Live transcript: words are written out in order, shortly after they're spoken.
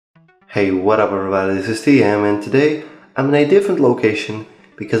Hey, what up everybody, this is TM, and today I'm in a different location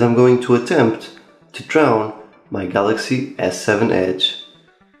because I'm going to attempt to drown my Galaxy S7 Edge.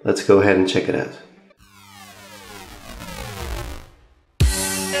 Let's go ahead and check it out.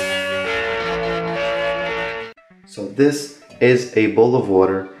 So this is a bowl of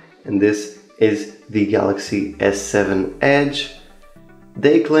water, and this is the Galaxy S7 Edge.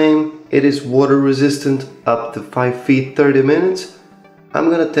 They claim it is water resistant up to 5 feet 30 minutes. I'm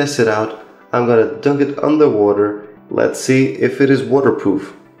gonna test it out. I'm gonna dunk it underwater. Let's see if it is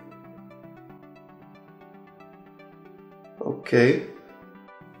waterproof. Okay,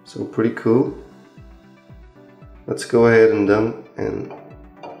 so pretty cool. Let's go ahead and dunk, and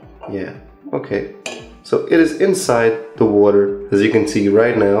yeah, okay. So it is inside the water, as you can see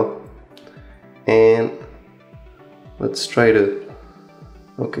right now. And let's try to,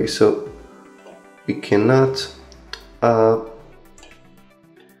 okay, so we cannot,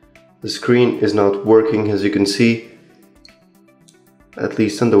 the screen is not working, as you can see, at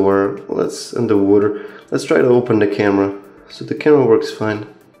least underwater. Let's try to open the camera. So the camera works fine.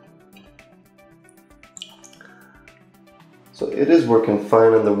 So it is working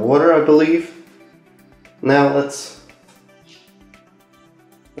fine underwater, I believe. Now let's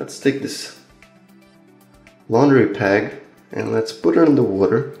take this laundry bag and let's put it in the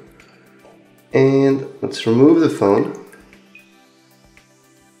water, and let's remove the phone.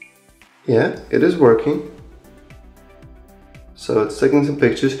 Yeah, it is working. So it's taking some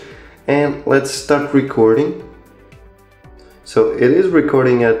pictures, and let's start recording. So it is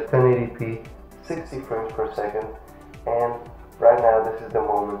recording at 1080p, 60 frames per second, and right now this is the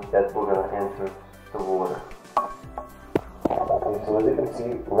moment that we're gonna enter the water. Okay, so as you can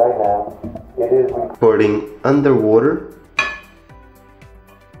see right now, it is recording underwater.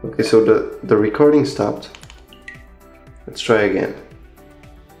 Okay, so the recording stopped. Let's try again.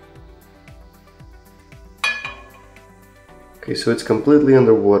 Okay, so it's completely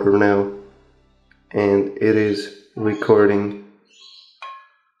underwater now, and it is recording.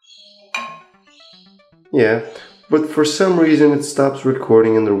 Yeah, but for some reason it stops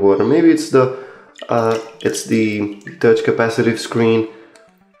recording underwater. Maybe it's the touch capacitive screen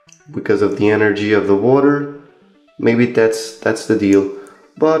because of the energy of the water. Maybe that's the deal.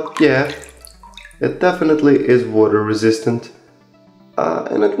 But yeah, it definitely is water resistant,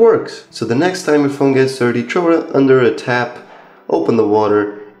 and it works. So the next time your phone gets dirty, throw it under a tap, open the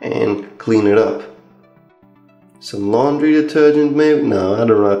water, and clean it up. Some laundry detergent maybe? No, I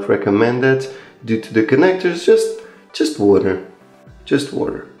do not recommend that due to the connectors. Just water. Just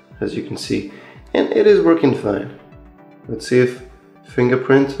water, as you can see. And it is working fine. Let's see if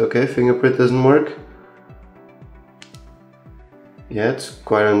fingerprint, okay, fingerprint doesn't work. Yeah, it's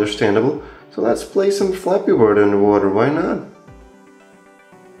quite understandable. So let's play some Flappy Bird underwater, why not?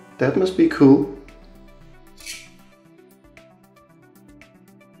 That must be cool.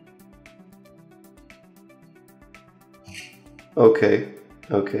 Okay.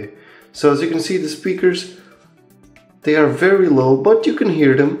 So as you can see, the speakers, they are very low, but you can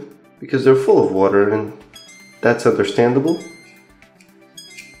hear them because they're full of water, and that's understandable.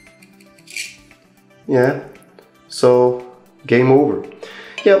 Yeah, so game over.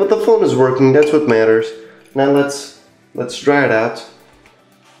 Yeah, but the phone is working, that's what matters. Now let's dry it out.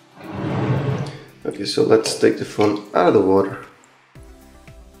 Okay, so let's take the phone out of the water.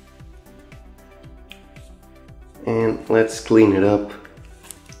 And let's clean it up.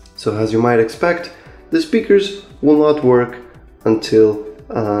 So as you might expect, the speakers will not work until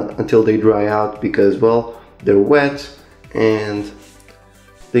they dry out because, well, they're wet and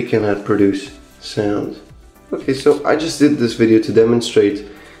they cannot produce sound. Okay, so I just did this video to demonstrate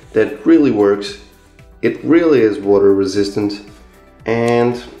that it really works. It really is water resistant,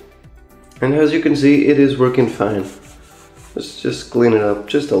 and as you can see, it is working fine. Let's just clean it up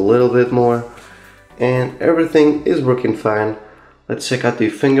just a little bit more, and everything is working fine. Let's check out the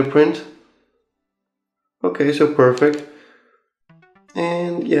fingerprint. Okay, so perfect.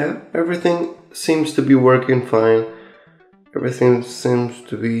 And yeah, everything seems to be working fine. Everything seems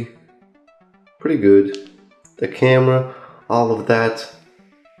to be pretty good. The camera, all of that.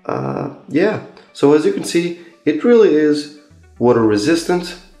 Yeah, so as you can see, it really is water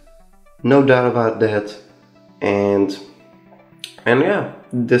resistant. No doubt about that. And yeah,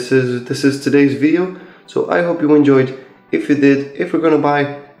 this is today's video. So I hope you enjoyed. If you did, if you're gonna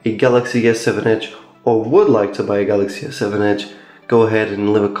buy a Galaxy S7 Edge or would like to buy a Galaxy S7 Edge, go ahead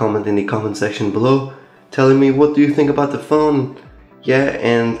and leave a comment in the comment section below telling me what do you think about the phone. Yeah,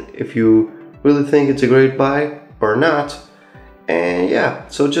 and if you really think it's a great buy or not. And yeah,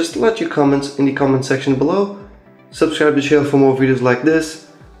 so just let your comments in the comment section below. Subscribe to the channel for more videos like this.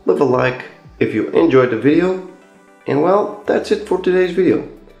 leave a like if you enjoyed the video. And well, that's it for today's video.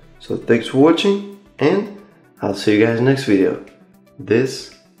 So thanks for watching, and I'll see you guys next video.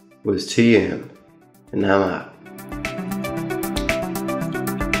 This was TM, and I'm out.